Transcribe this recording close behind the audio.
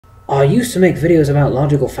I used to make videos about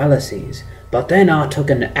logical fallacies, but then I took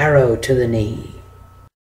an arrow to the knee.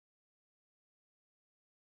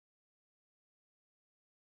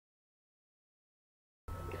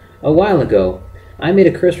 A while ago, I made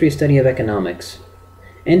a cursory study of economics,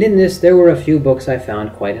 and in this there were a few books I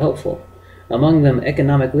found quite helpful, among them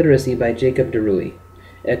Economic Literacy by Jacob DeRuy,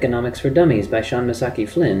 Economics for Dummies by Sean Masaki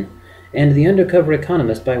Flynn, and The Undercover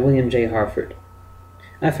Economist by William J. Harford.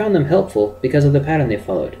 I found them helpful because of the pattern they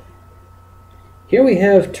followed. Here we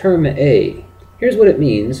have term A. Here's what it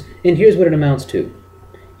means, and here's what it amounts to.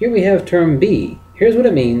 Here we have term B. Here's what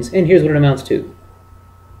it means, and here's what it amounts to.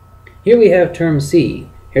 Here we have term C.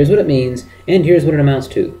 Here's what it means, and here's what it amounts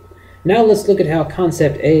to. Now let's look at how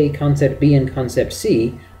concept A, concept B, and concept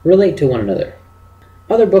C relate to one another.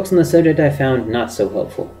 Other books on the subject I found not so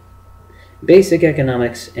helpful. Basic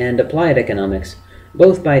Economics and Applied Economics,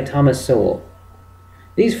 both by Thomas Sowell.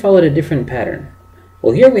 These followed a different pattern.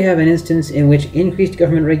 Well, here we have an instance in which increased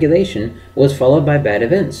government regulation was followed by bad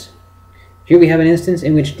events. Here we have an instance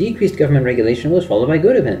in which decreased government regulation was followed by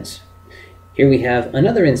good events. Here we have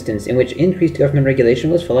another instance in which increased government regulation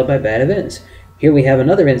was followed by bad events. Here we have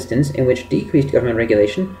another instance in which decreased government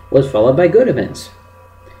regulation was followed by good events.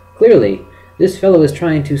 Clearly, this fellow is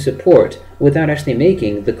trying to support, without actually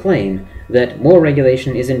making, the claim that more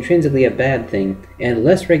regulation is intrinsically a bad thing and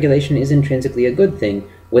less regulation is intrinsically a good thing,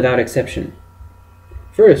 without exception.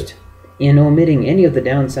 First, in omitting any of the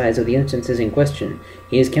downsides of the instances in question,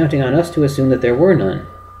 he is counting on us to assume that there were none.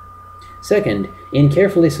 Second, in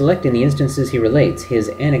carefully selecting the instances he relates, his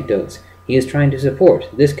anecdotes, he is trying to support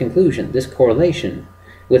this conclusion, this correlation,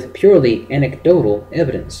 with purely anecdotal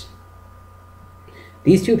evidence.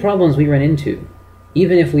 These two problems we run into,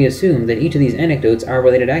 even if we assume that each of these anecdotes are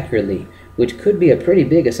related accurately, which could be a pretty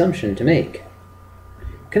big assumption to make.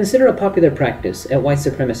 Consider a popular practice at white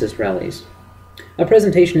supremacist rallies. A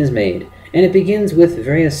presentation is made, and it begins with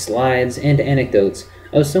various slides and anecdotes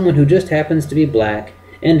of someone who just happens to be black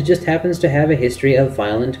and just happens to have a history of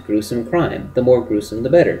violent, gruesome crime. The more gruesome, the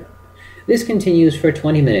better. This continues for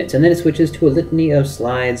 20 minutes, and then it switches to a litany of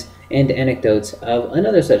slides and anecdotes of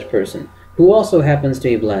another such person, who also happens to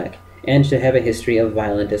be black, and to have a history of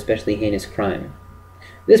violent, especially heinous crime.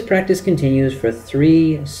 This practice continues for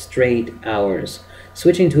 3 straight hours,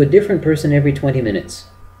 switching to a different person every 20 minutes.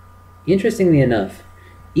 Interestingly enough,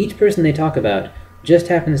 each person they talk about just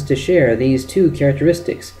happens to share these two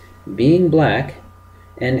characteristics, being black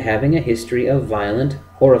and having a history of violent,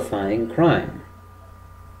 horrifying crime.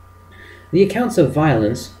 The accounts of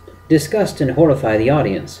violence disgust and horrify the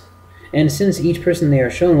audience, and since each person they are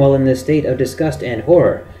shown while in this state of disgust and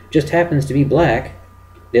horror just happens to be black,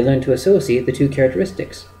 they learn to associate the two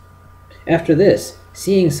characteristics. After this,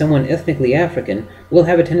 seeing someone ethnically African will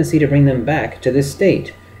have a tendency to bring them back to this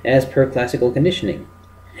state, as per classical conditioning,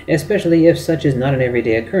 especially if such is not an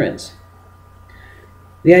everyday occurrence.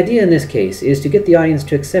 The idea in this case is to get the audience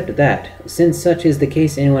to accept that, since such is the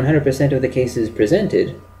case in 100% of the cases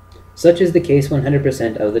presented, such is the case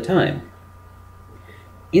 100% of the time.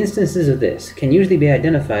 Instances of this can usually be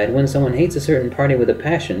identified when someone hates a certain party with a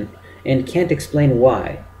passion and can't explain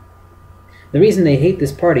why. The reason they hate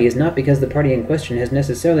this party is not because the party in question has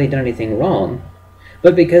necessarily done anything wrong,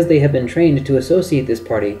 but because they have been trained to associate this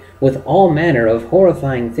party with all manner of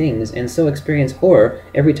horrifying things and so experience horror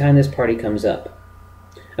every time this party comes up.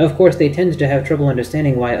 Of course, they tend to have trouble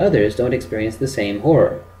understanding why others don't experience the same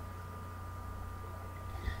horror.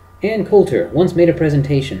 Ann Coulter once made a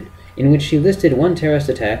presentation in which she listed one terrorist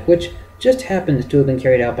attack which just happened to have been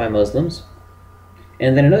carried out by Muslims,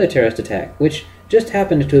 and then another terrorist attack which just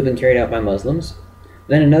happened to have been carried out by Muslims,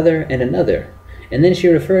 then another and another, and then she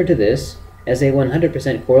referred to this as a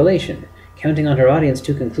 100% correlation, counting on her audience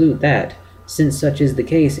to conclude that, since such is the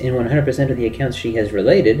case in 100% of the accounts she has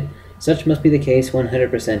related, such must be the case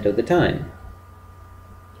 100% of the time.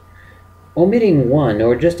 Omitting one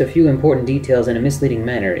or just a few important details in a misleading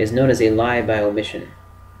manner is known as a lie by omission.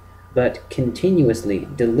 But continuously,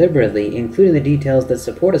 deliberately including the details that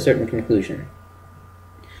support a certain conclusion,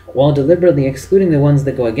 while deliberately excluding the ones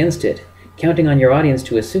that go against it, counting on your audience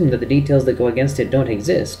to assume that the details that go against it don't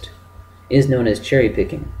exist, is known as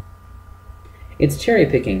cherry-picking. It's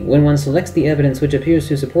cherry-picking when one selects the evidence which appears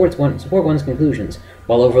to support one's conclusions,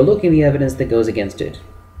 while overlooking the evidence that goes against it.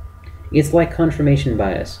 It's like confirmation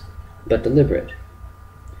bias, but deliberate.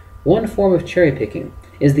 One form of cherry-picking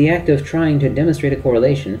is the act of trying to demonstrate a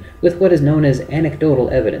correlation with what is known as anecdotal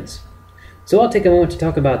evidence. So I'll take a moment to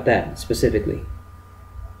talk about that specifically.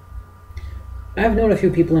 I've known a few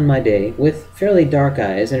people in my day with fairly dark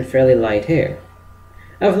eyes and fairly light hair.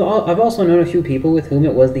 I've also known a few people with whom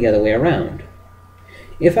it was the other way around.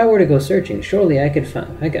 If I were to go searching, surely I could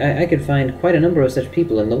find quite a number of such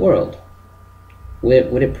people in the world.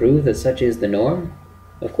 Would it prove that such is the norm?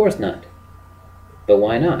 Of course not. But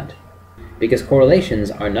why not? Because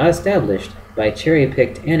correlations are not established by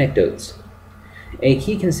cherry-picked anecdotes. A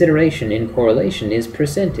key consideration in correlation is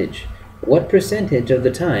percentage. What percentage of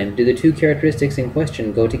the time do the two characteristics in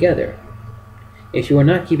question go together? If you are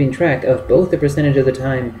not keeping track of both the percentage of the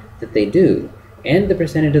time that they do and the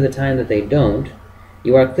percentage of the time that they don't,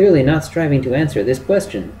 you are clearly not striving to answer this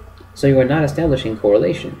question, so you are not establishing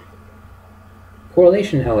correlation.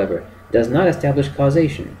 Correlation, however, does not establish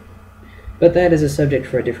causation, but that is a subject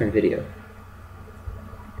for a different video.